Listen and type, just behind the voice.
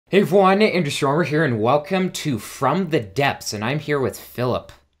Hey everyone, Andrew Stormer here, and welcome to From the Depths, and I'm here with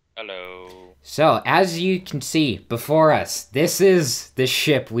Phillip. Hello. So, as you can see before us, this is the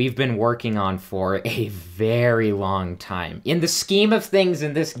ship we've been working on for a very long time. In the scheme of things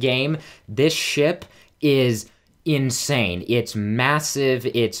in this game, this ship is insane. It's massive,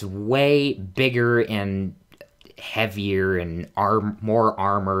 it's way bigger and heavier and more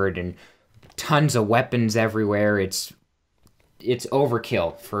armored and tons of weapons everywhere. It's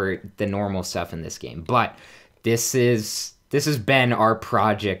overkill for the normal stuff in this game. But this has been our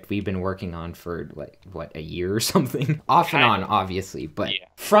project we've been working on for like what, a year or something. Off and on, obviously. But Yeah.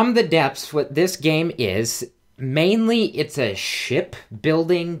 From the Depths, what this game is, mainly it's a ship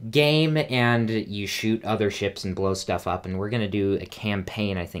building game, and you shoot other ships and blow stuff up, and we're gonna do a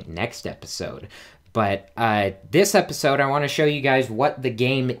campaign, I think, next episode. But this episode, I want to show you guys what the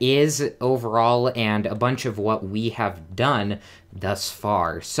game is overall and a bunch of what we have done thus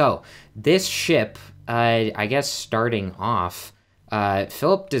far. So, this ship, I guess starting off,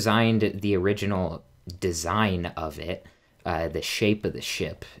 Philip designed the original design of it, the shape of the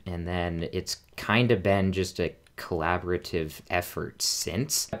ship, and then it's kind of been just a collaborative effort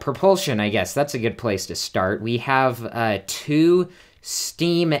since. Propulsion, I guess, that's a good place to start. We have two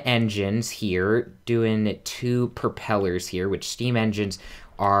steam engines here, doing two propellers here, which steam engines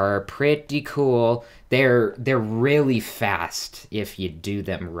are pretty cool. They're really fast if you do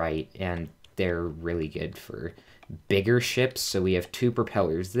them right, and they're really good for bigger ships. So we have two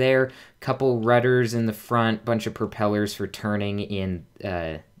propellers there, couple rudders in the front, bunch of propellers for turning in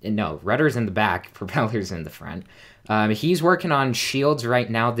no, rudders in the back, propellers in the front. He's working on shields right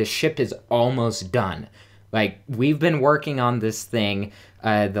now. This ship is almost done. Like, we've been working on this thing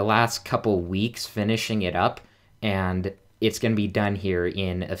the last couple weeks, finishing it up, and it's going to be done here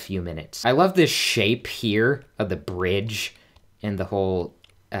in a few minutes. I love this shape here of the bridge and the whole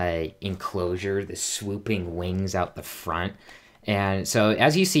enclosure, the swooping wings out the front. And so,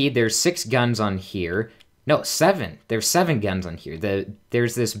 as you see, there's 6 guns on here. No, 7. There's 7 guns on here.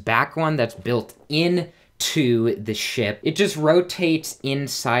 There's this back one that's built in to the ship. It just rotates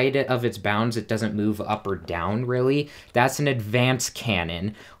inside of its bounds. It doesn't move up or down, really. That's an advanced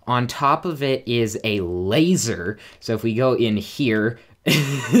cannon. On top of it is a laser. So if we go in here,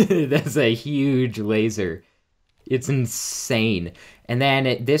 that's a huge laser. It's insane. And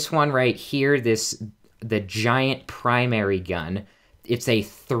then this one right here, the giant primary gun, it's a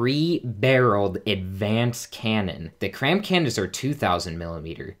 3-barreled advanced cannon. The cram cannons are 2,000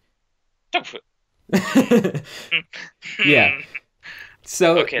 millimeter. Yeah.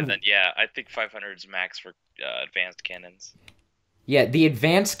 So Okay, then yeah, I think 500 is max for advanced cannons. yeah, the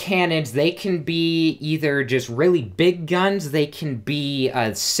advanced cannons, they can be either just really big guns, they can be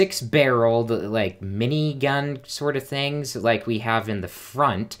 6-barreled, like mini gun sort of things, like we have in the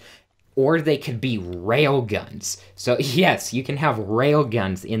front, or they could be rail guns. So yes, you can have rail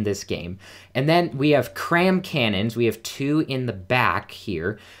guns in this game. And then we have cram cannons. We have 2 in the back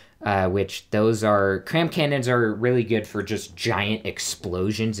here. Which those are, cram cannons are really good for just giant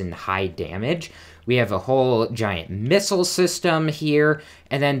explosions and high damage. We have a whole giant missile system here,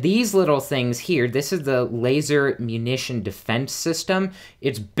 and then these little things here, this is the laser munition defense system.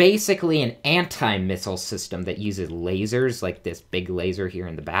 It's basically an anti-missile system that uses lasers, like this big laser here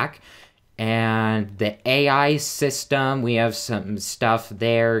in the back. And the AI system, we have some stuff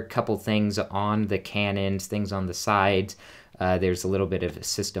there, a couple things on the cannons, things on the sides. There's a little bit of a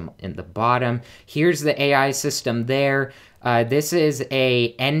system in the bottom. Here's the AI system there. This is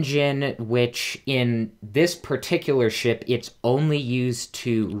a engine which, in this particular ship, it's only used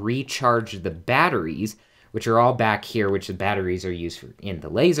to recharge the batteries, which are all back here, which the batteries are used for in the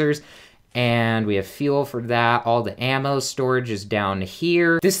lasers. And we have fuel for that. All the ammo storage is down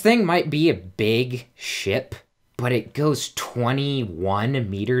here. This thing might be a big ship, but it goes 21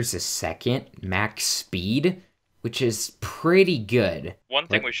 meters a second max speed, which is pretty good. One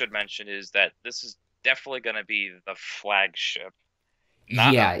thing we should mention is that this is definitely going to be the flagship,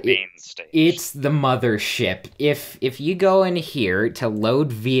 not Yeah, a main stage. it's the mothership. If you go in here to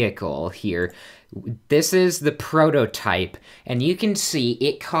load vehicle here, this is the prototype, and you can see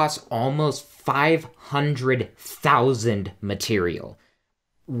it costs almost 500,000 material,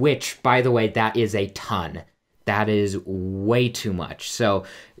 which, by the way, that is a ton. That is way too much. So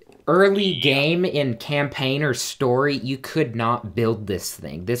early game in campaign or story, you could not build this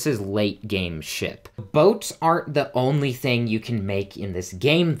thing. This is late game ship. Boats aren't the only thing you can make in this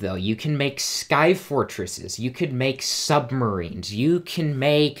game, though. You can make sky fortresses. You could make submarines. You can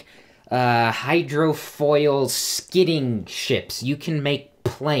make hydrofoil skidding ships. You can make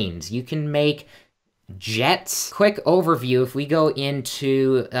planes. You can make jets. Quick overview, if we go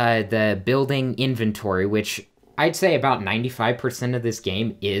into the building inventory, which I'd say about 95% of this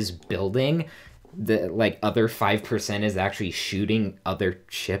game is building. The like other 5% is actually shooting other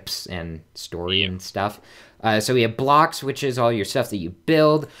ships and story and stuff. So we have blocks, which is all your stuff that you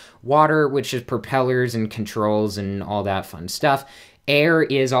build. Water, which is propellers and controls and all that fun stuff. Air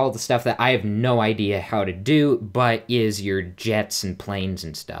is all the stuff that I have no idea how to do, but is your jets and planes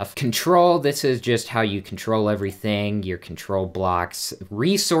and stuff. Control, this is just how you control everything, your control blocks.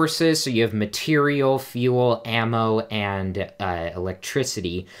 Resources, so you have material, fuel, ammo, and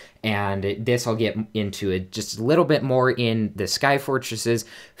electricity. And this I'll get into it just a little bit more in the Sky Fortresses.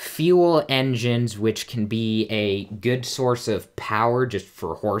 Fuel engines, which can be a good source of power just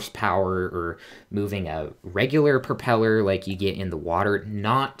for horsepower or moving a regular propeller like you get in the water,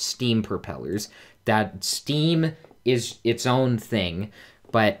 not steam propellers. That steam is its own thing,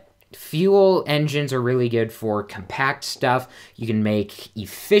 but fuel engines are really good for compact stuff. You can make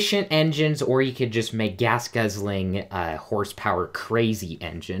efficient engines, or you could just make gas-guzzling, horsepower crazy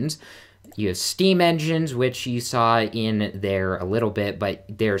engines. You have steam engines, which you saw in there a little bit, but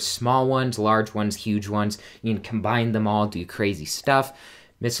there's small ones, large ones, huge ones. You can combine them all, do crazy stuff.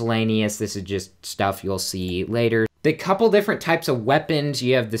 Miscellaneous, this is just stuff you'll see later. The couple different types of weapons,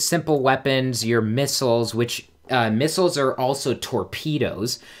 you have the simple weapons, your missiles, which missiles are also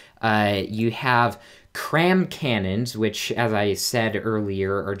torpedoes. You have cram cannons, which, as I said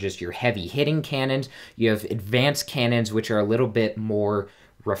earlier, are just your heavy hitting cannons. You have advanced cannons, which are a little bit more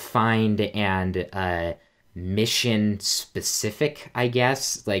refined and mission specific, I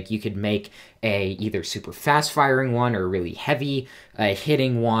guess. Like you could make a either super fast firing one or a really heavy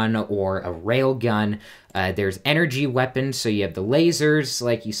hitting one, or a rail gun. There's energy weapons, so you have the lasers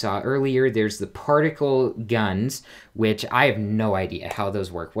like you saw earlier. There's the particle guns, which I have no idea how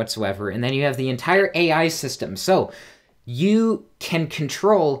those work whatsoever. And then you have the entire AI system. So you can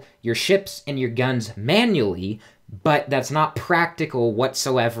control your ships and your guns manually, but that's not practical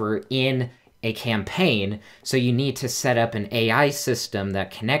whatsoever in a campaign, so you need to set up an AI system that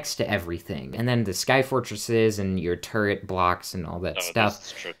connects to everything. And then the Sky Fortresses and your turret blocks and all that stuff.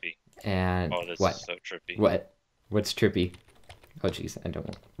 This is trippy. And this what? is so trippy. What? What's trippy? Oh jeez, I don't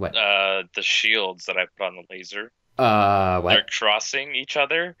know. What? The shields that I put on the laser. What? They're crossing each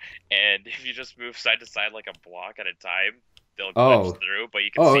other, and if you just move side to side like a block at a time, they'll glitch through, but you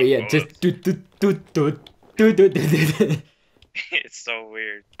can see just It's so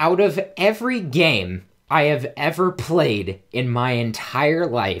weird. Out of every game I have ever played in my entire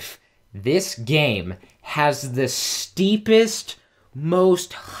life, this game has the steepest,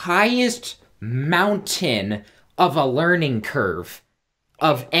 most highest mountain of a learning curve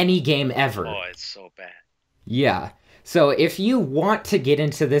of any game ever. Oh, it's so bad. Yeah. So if you want to get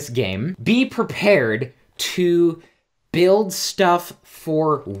into this game, be prepared to build stuff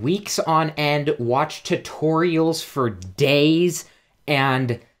for weeks on end, watch tutorials for days,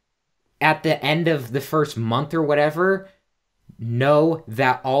 and at the end of the first month or whatever, know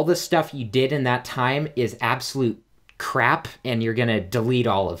that all the stuff you did in that time is absolute crap, and you're gonna delete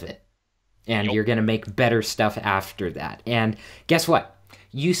all of it. And you're gonna make better stuff after that. And guess what?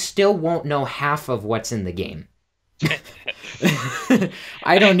 You still won't know half of what's in the game.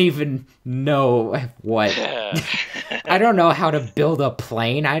 I don't even know what. I don't know how to build a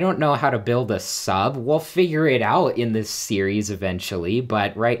plane. I don't know how to build a sub. We'll figure it out in this series eventually,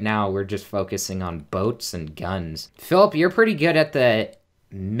 but right now we're just focusing on boats and guns. Philip, you're pretty good at the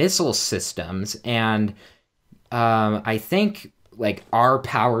missile systems, and I think like our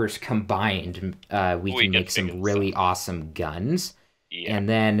powers combined, we can make some really awesome guns. Yeah. And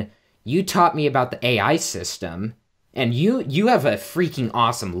then you taught me about the AI system. And you have a freaking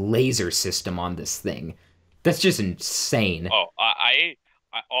awesome laser system on this thing. That's just insane. Oh, I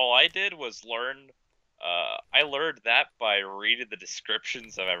all I did was learn. I learned that by reading the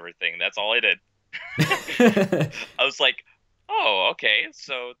descriptions of everything. That's all I did. I was like, oh, okay,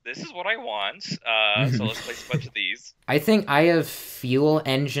 so this is what I want. So let's place a bunch of these. I think I have fuel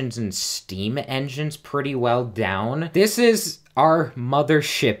engines and steam engines pretty well down. This is our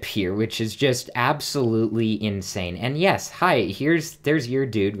mothership here, which is just absolutely insane. And yes, hi, there's your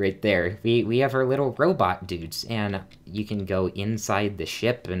dude right there. We have our little robot dudes, and you can go inside the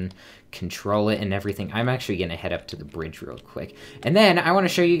ship and control it and everything. I'm actually gonna head up to the bridge real quick. And then I want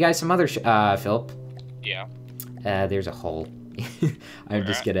to show you guys some other Philip. Yeah. There's a hole. I'm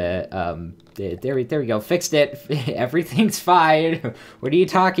just gonna, there we go, fixed it. Everything's fine. What are you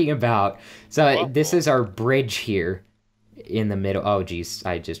talking about? So this is our bridge here in the middle. Oh geez,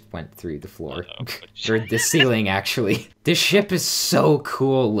 I just went through the floor. Or the ceiling, actually. This ship is so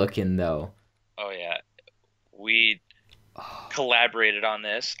cool looking though. Oh yeah, We collaborated on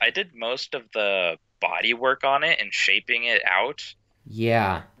this. I did most of the body work on it and shaping it out.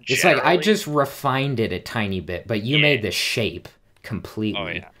 Yeah. It's like I Generally, just refined it a tiny bit, but you yeah. made the shape Oh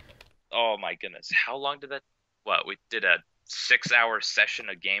completely. yeah. Oh my goodness. How long did that? What, we did a 6 hour session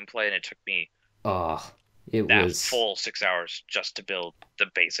of gameplay and it took me Oh, it that was. full 6 hours just to build the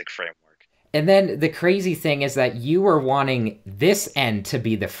basic framework. And then the crazy thing is that you were wanting this end to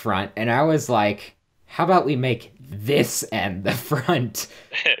be the front, and I was like, how about we make this end the front?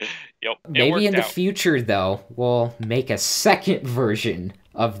 Yep, it Maybe in worked the out. future, though, we'll make a second version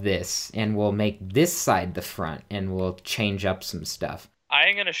of this, and we'll make this side the front, and we'll change up some stuff. I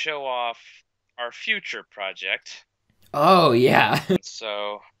am gonna show off our future project. Oh, yeah.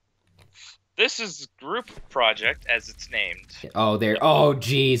 So this is group project as it's named. Oh, there. Oh,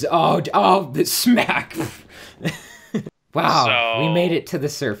 geez. Oh, the smack. Wow, we made So it to the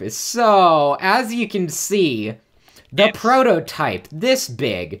surface. So, as you can see, the it's prototype, this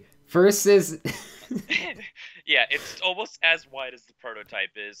big, versus... yeah, it's almost as wide as the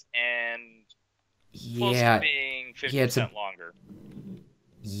prototype is and close to Yeah, being yeah, it's a... 50% longer.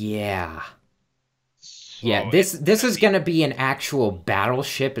 Yeah. Yeah, So this is gonna be an actual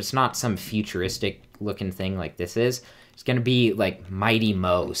battleship. It's not some futuristic looking thing like this is. It's gonna be like Mighty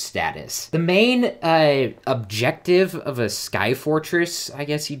Mo status. The main objective of a sky fortress, I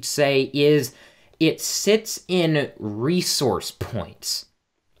guess you'd say, is it sits in resource points.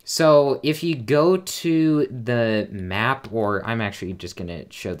 So if you go to the map, or I'm actually just gonna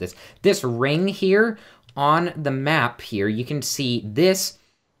show this ring here on the map here, you can see this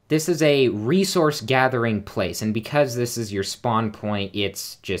is a resource gathering place, and because this is your spawn point,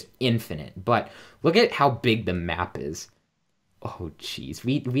 it's just infinite. But look at how big the map is. Oh, jeez.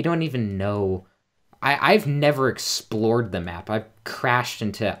 We don't even know. I've never explored the map. I've crashed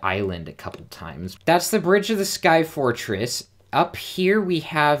into island a couple times. That's the bridge of the Sky Fortress. Up here we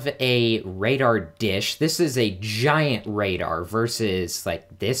have a radar dish. This is a giant radar versus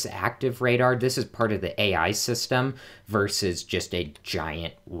like this active radar. This is part of the AI system versus just a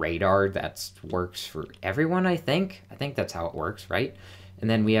giant radar that works for everyone, I think. I think that's how it works, right? And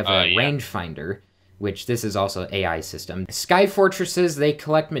then we have a yeah. rangefinder, which this is also AI system. Sky fortresses, they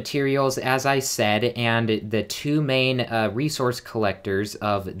collect materials, as I said, and the two main resource collectors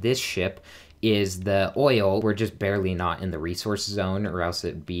of this ship is the oil. We're just barely not in the resource zone, or else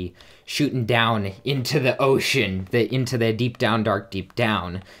it'd be shooting down into the ocean, into the deep down, dark deep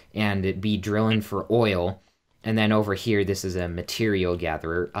down, and it'd be drilling for oil. And then over here, this is a material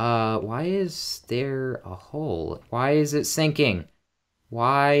gatherer. Why is there a hole? Why is it sinking?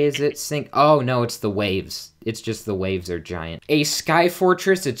 Why is it sink? Oh, no, it's the waves. It's just the waves are giant. A sky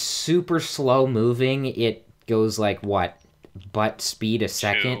fortress, it's super slow moving. It goes like, what, butt speed a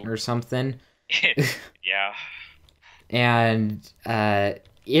second or something? Yeah. And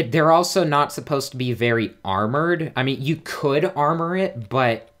they're also not supposed to be very armored. I mean, you could armor it,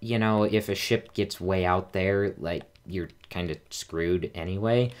 but, you know, if a ship gets way out there, like, you're kind of screwed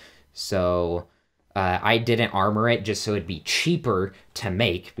anyway. So I didn't armor it just so it'd be cheaper to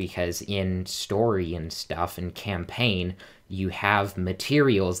make, because in story and stuff and campaign, you have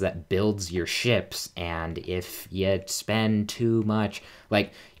materials that builds your ships, and if you spend too much,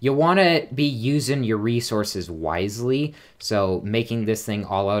 like, you want to be using your resources wisely. So making this thing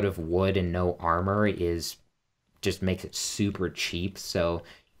all out of wood and no armor is just makes it super cheap. So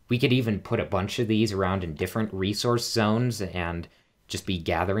we could even put a bunch of these around in different resource zones and just be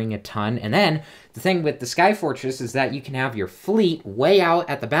gathering a ton. And then the thing with the Sky Fortress is that you can have your fleet way out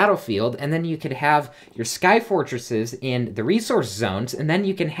at the battlefield, and then you could have your Sky Fortresses in the resource zones, and then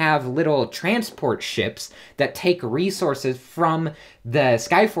you can have little transport ships that take resources from the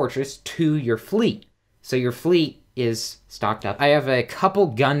Sky Fortress to your fleet. So your fleet is stocked up. I have a couple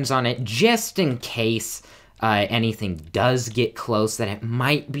guns on it just in case anything does get close, that it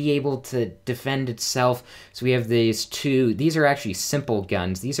might be able to defend itself. So we have these two. These are actually simple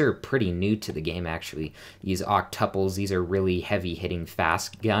guns. These are pretty new to the game, actually. These octuples, these are really heavy-hitting,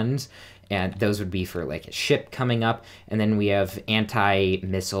 fast guns. And those would be for, like, a ship coming up. And then we have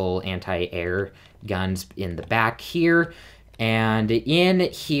anti-missile, anti-air guns in the back here. And in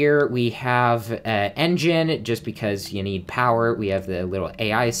here, we have an engine, just because you need power. We have the little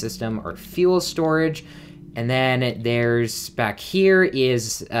AI system, or fuel storage. And then there's, back here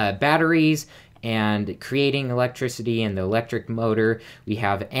is batteries and creating electricity and the electric motor. We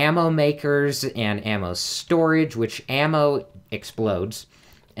have ammo makers and ammo storage, which ammo explodes.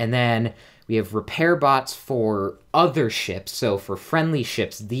 And then We have repair bots for other ships. So for friendly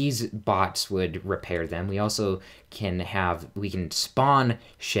ships, these bots would repair them. We also we can spawn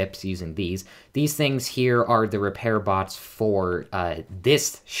ships using these. These things here are the repair bots for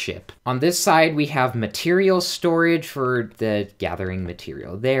this ship. On this side, we have material storage for the gathering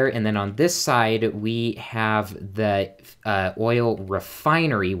material there. And then on this side, we have the oil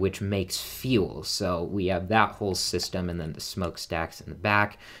refinery, which makes fuel. So we have that whole system, and then the smokestacks in the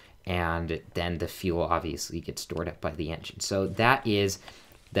back. And then the fuel obviously gets stored up by the engine. So that is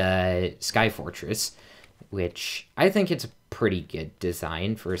the Sky Fortress, which I think it's a pretty good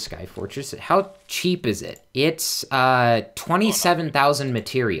design for a Sky Fortress. How cheap is it? It's 27,000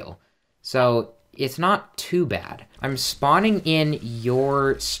 material. So it's not too bad. I'm spawning in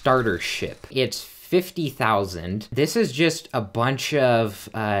your starter ship. It's 50,000. This is just a bunch of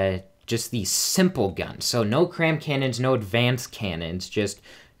just these simple guns. So no cram cannons, no advanced cannons, just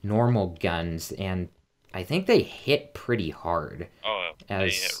normal guns, and I think they hit pretty hard. Oh,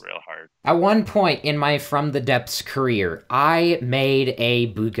 they hit real hard. At one point in my From the Depths career, I made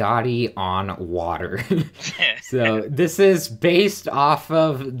a Bugatti on water. So this is based off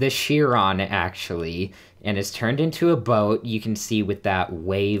of the Chiron, actually, and it's turned into a boat. You can see with that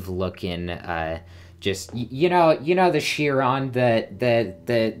wave-looking, just, you know the Chiron, the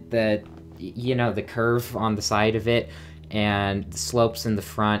curve on the side of it, and the slopes in the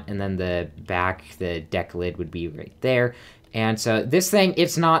front, and then the back, the deck lid would be right there. And so this thing,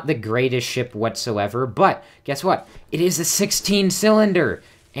 it's not the greatest ship whatsoever, but guess what? It is a 16-cylinder,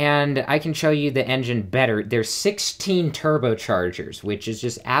 and I can show you the engine better. There's 16 turbochargers, which is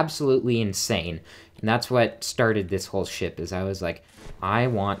just absolutely insane. And that's what started this whole ship, is I was like, I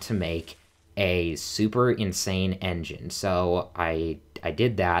want to make a super insane engine. So I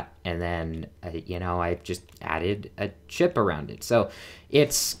did that, and then, I just added a ship around it. So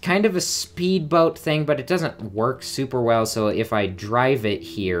it's kind of a speedboat thing, but it doesn't work super well. So if I drive it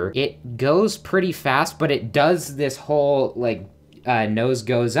here, it goes pretty fast, but it does this whole, nose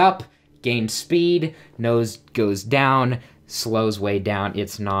goes up, gains speed, nose goes down, slows way down.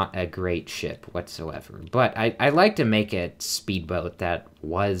 It's not a great ship whatsoever. But I like to make a speedboat that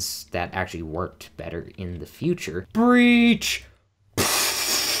actually worked better in the future. Breach!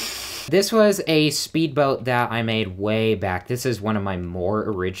 This was a speedboat that I made way back. This is one of my more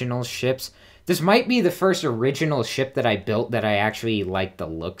original ships. This might be the first original ship that I built that I actually like the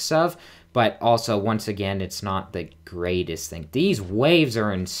looks of, but also, once again, it's not the greatest thing. These waves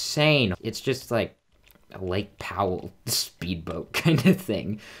are insane. It's just like a Lake Powell speedboat kind of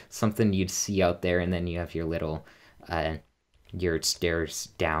thing. Something you'd see out there, and then you have your little, your stairs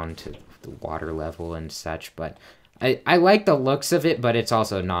down to the water level and such, but I like the looks of it, but it's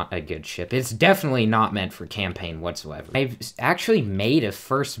also not a good ship. It's definitely not meant for campaign whatsoever. I've actually made a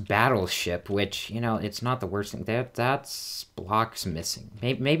first battleship, which, it's not the worst thing. That's blocks missing.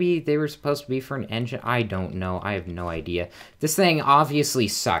 Maybe they were supposed to be for an engine. I don't know. I have no idea. This thing obviously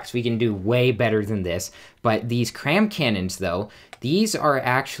sucks. We can do way better than this. But these cram cannons, though, these are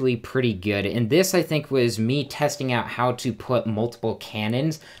actually pretty good. And this, I think, was me testing out how to put multiple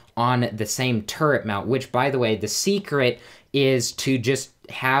cannons on the same turret mount, which, by the way, the secret is to just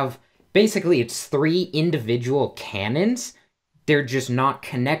have, basically, it's 3 individual cannons. They're just not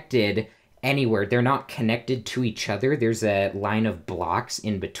connected anywhere. They're not connected to each other. There's a line of blocks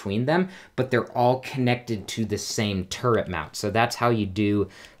in between them, but they're all connected to the same turret mount. So that's how you do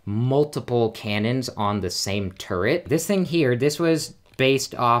multiple cannons on the same turret. This thing here, this was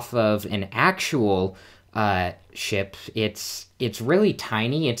based off of an actual ship. It's really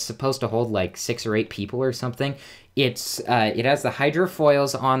tiny. It's supposed to hold like 6 or 8 people or something. It has the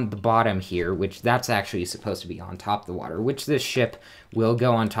hydrofoils on the bottom here, which that's actually supposed to be on top of the water, which this ship will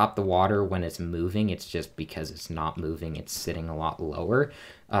go on top of the water when it's moving. It's just because it's not moving, it's sitting a lot lower.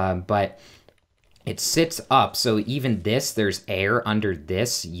 But it sits up, so even this, there's air under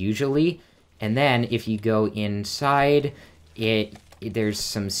this usually. And then if you go inside, there's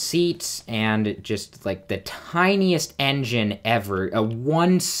some seats and just like the tiniest engine ever, a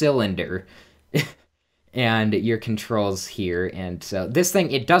 1-cylinder, and your controls here. And so this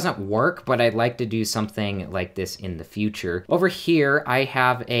thing, it doesn't work, but I'd like to do something like this in the future. Over here, I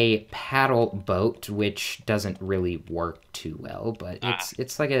have a paddle boat, which doesn't really work too well, but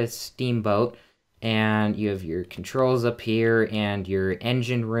it's like a steamboat, and you have your controls up here and your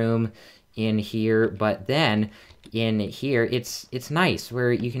engine room in here. But then in here, it's nice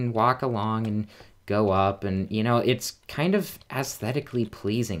where you can walk along and go up, and it's kind of aesthetically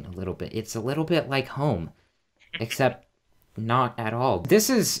pleasing a little bit. It's a little bit like home, except not at all.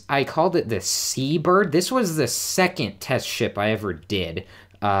 I called it the Seabird. This was the second test ship I ever did.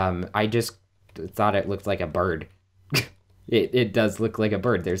 I just thought it looked like a bird. It does look like a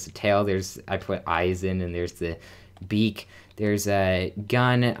bird. There's the tail, I put eyes in, and there's the beak. There's a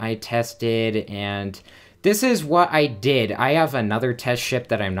gun I tested, and this is what I did. I have another test ship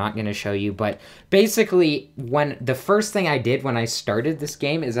that I'm not going to show you, but basically the first thing I did when I started this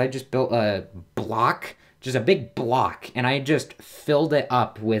game is I just built a block, just a big block, and I just filled it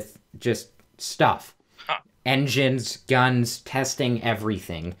up with just stuff. Huh. Engines, guns, testing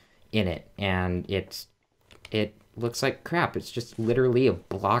everything in it, and it looks like crap. It's just literally a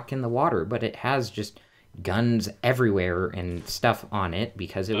block in the water, but it has just guns everywhere and stuff on it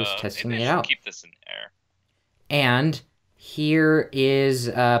because it was testing it out. Keep this in the air. And here is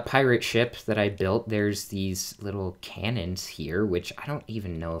a pirate ship that I built. There's these little cannons here, which I don't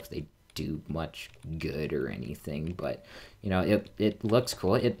even know if they do much good or anything, but you know, it looks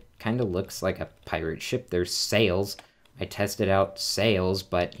cool. It kind of looks like a pirate ship. There's sails. I tested out sails,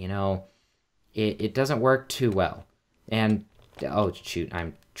 but you know, it doesn't work too well. And oh shoot,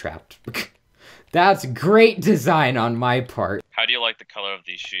 I'm trapped. That's great design on my part. How do you like the color of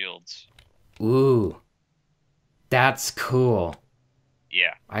these shields? Ooh, that's cool.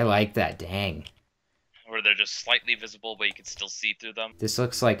 Yeah. I like that, dang. Where they're just slightly visible, but you can still see through them. This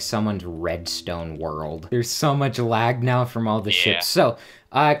looks like someone's redstone world. There's so much lag now from all the ships. So,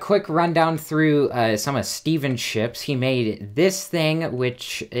 quick rundown through some of Steven's ships. He made this thing,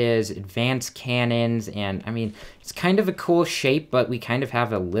 which is advanced cannons, and I mean, it's kind of a cool shape, but we kind of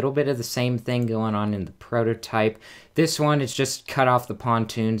have a little bit of the same thing going on in the prototype. This one is just cut off the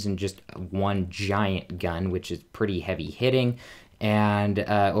pontoons and just one giant gun, which is pretty heavy hitting. And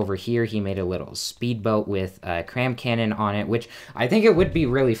over here, he made a little speedboat with a cram cannon on it, which I think it would be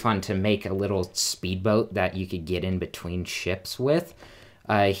really fun to make a little speedboat that you could get in between ships with.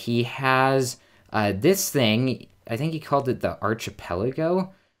 He has this thing, I think he called it the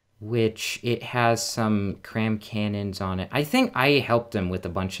Archipelago, which it has some cram cannons on it. I think I helped him with a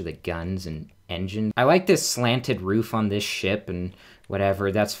bunch of the guns and engines. I like this slanted roof on this ship and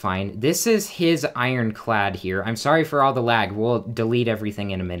whatever, that's fine. This is his ironclad here. I'm sorry for all the lag. We'll delete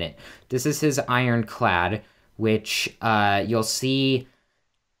everything in a minute. This is his ironclad, which you'll see.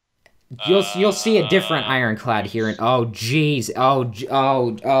 You'll see a different ironclad here. And oh, geez. Oh,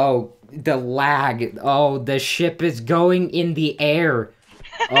 the lag. Oh, the ship is going in the air.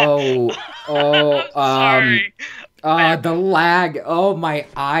 Sorry. The lag. Oh, my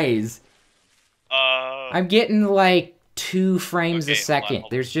eyes. I'm getting like 2 frames a second.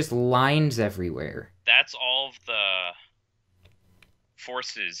 There's just lines everywhere. That's all of the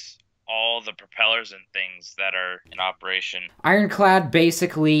forces, all the propellers and things that are in operation. Ironclad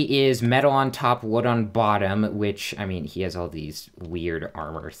basically is metal on top, wood on bottom, which, I mean, he has all these weird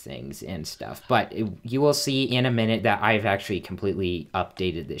armor things and stuff. But you will see in a minute that I've actually completely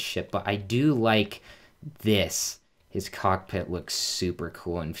updated this ship. But I do like this. His cockpit looks super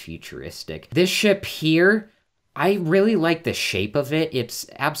cool and futuristic. This ship here, I really like the shape of it. It's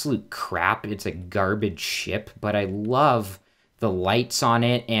absolute crap. It's a garbage ship, but I love the lights on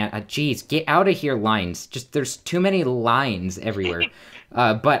it. And geez, get out of here, lines. Just there's too many lines everywhere.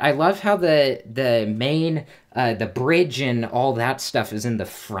 But I love how the main the bridge and all that stuff is in the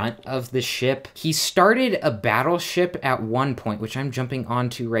front of the ship. He started a battleship at one point, which I'm jumping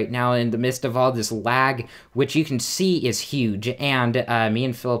onto right now in the midst of all this lag, which you can see is huge. And me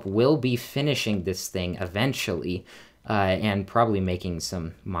and Philip will be finishing this thing eventually. And probably making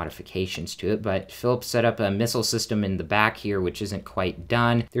some modifications to it, but Phillip set up a missile system in the back here, which isn't quite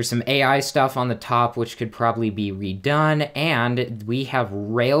done. There's some AI stuff on the top, which could probably be redone, and we have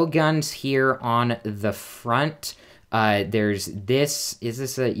rail guns here on the front. There's this,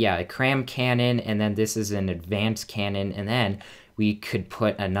 a cram cannon, and then this is an advanced cannon, and then we could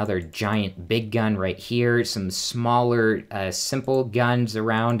put another giant big gun right here, some smaller, simple guns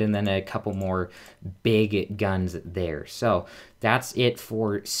around, and then a couple more big guns there. So that's it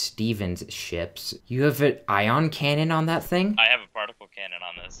for Steven's ships. You have an ion cannon on that thing? I have a particle cannon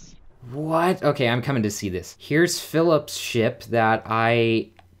on this. What? Okay, I'm coming to see this. Here's Philip's ship that I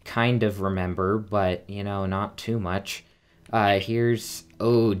kind of remember, but, you know, not too much. Here's...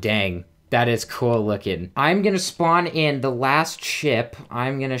 Oh, dang. That is cool looking. I'm going to spawn in the last ship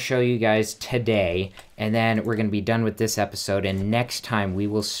I'm going to show you guys today, and then we're going to be done with this episode, and next time we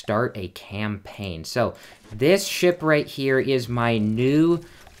will start a campaign. So this ship right here is my new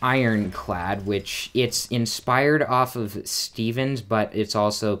ironclad, which it's inspired off of Steven's, but it's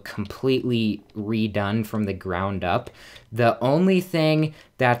also completely redone from the ground up. The only thing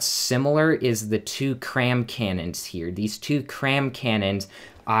that's similar is the 2 cram cannons here. These 2 cram cannons,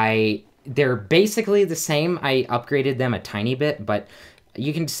 they're basically the same. I upgraded them a tiny bit, but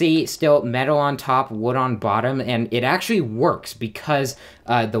You can see still metal on top, wood on bottom, and it actually works because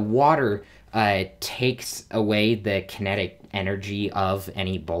the water takes away the kinetic energy of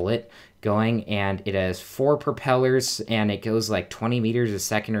any bullet going, and it has 4 propellers, and it goes like 20 meters a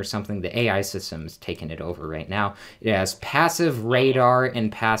second or something. The AI system's taking it over right now. It has passive radar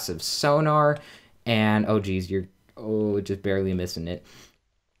and passive sonar, and oh geez, you're just barely missing it.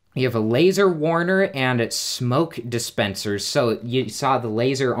 You have a laser warner and smoke dispensers. So you saw the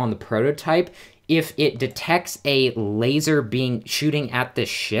laser on the prototype. If it detects a laser shooting at the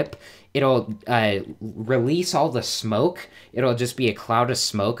ship, it'll release all the smoke. It'll just be a cloud of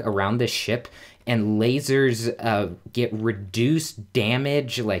smoke around the ship, and lasers get reduced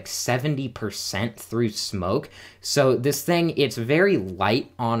damage like 70% through smoke. So this thing, it's very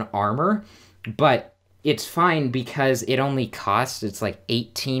light on armor, but it's fine because it only costs, it's like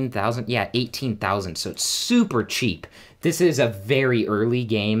 18,000. Yeah, 18,000. So it's super cheap. This is a very early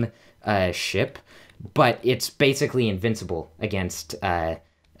game ship, but it's basically invincible against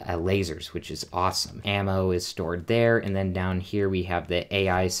lasers, which is awesome. Ammo is stored there, and then down here we have the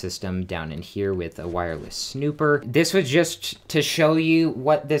AI system down in here with a wireless snooper. This was just to show you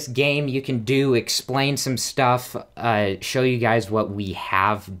what this game you can do, explain some stuff, show you guys what we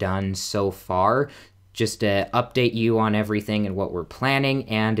have done so far, just to update you on everything and what we're planning.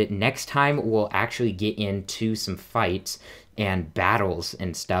 And next time we'll actually get into some fights and battles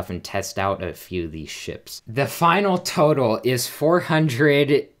and stuff and test out a few of these ships. The final total is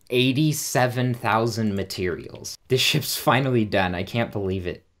 487,000 materials. This ship's finally done. I can't believe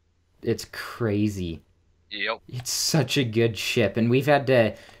it. It's crazy. Yep. It's such a good ship, and we've had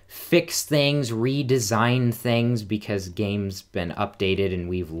to fix things, redesign things, because game's been updated and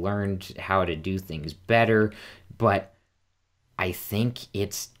we've learned how to do things better, but I think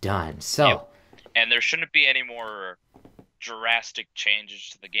it's done. So, yep. And there shouldn't be any more drastic changes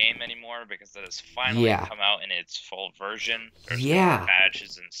to the game anymore because it has finally come out in its full version. There's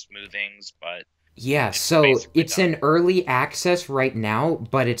patches and smoothings, but so it's in early access right now,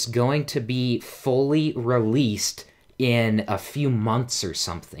 but it's going to be fully released in a few months or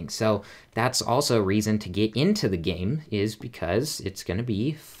something. So that's also a reason to get into the game, is because it's going to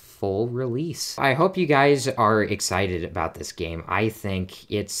be full release. I hope you guys are excited about this game. I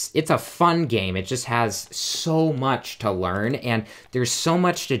think it's a fun game. It just has so much to learn, and there's so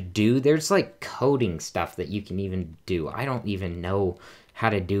much to do. There's like coding stuff that you can even do. I don't even know how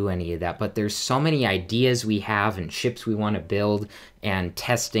to do any of that, but there's so many ideas we have and ships we want to build, and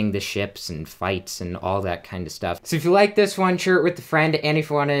testing the ships and fights and all that kind of stuff. So if you like this one, share it with a friend, and if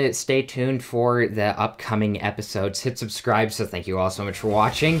you want to stay tuned for the upcoming episodes, hit subscribe. So thank you all so much for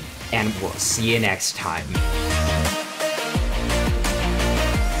watching, and we'll see you next time.